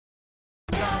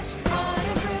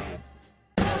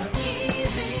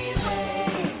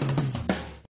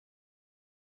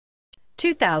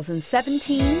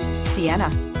2017 Sienna.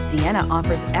 Sienna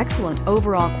offers excellent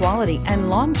overall quality and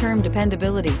long-term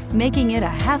dependability, making it a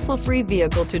hassle-free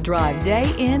vehicle to drive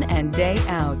day in and day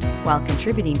out, while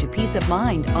contributing to peace of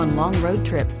mind on long road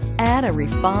trips. Add a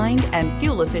refined and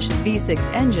fuel-efficient V6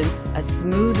 engine, a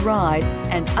smooth ride,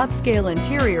 and upscale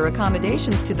interior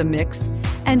accommodations to the mix,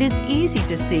 and it's easy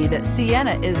to see that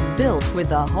Sienna is built with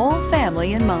the whole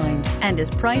family in mind and is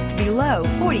priced below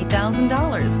 $40,000.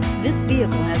 This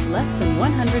vehicle has less than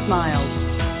 100 miles.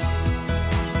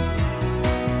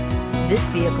 This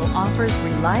vehicle offers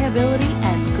reliability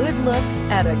and good looks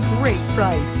at a great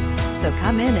price. So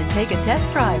come in and take a test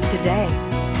drive today.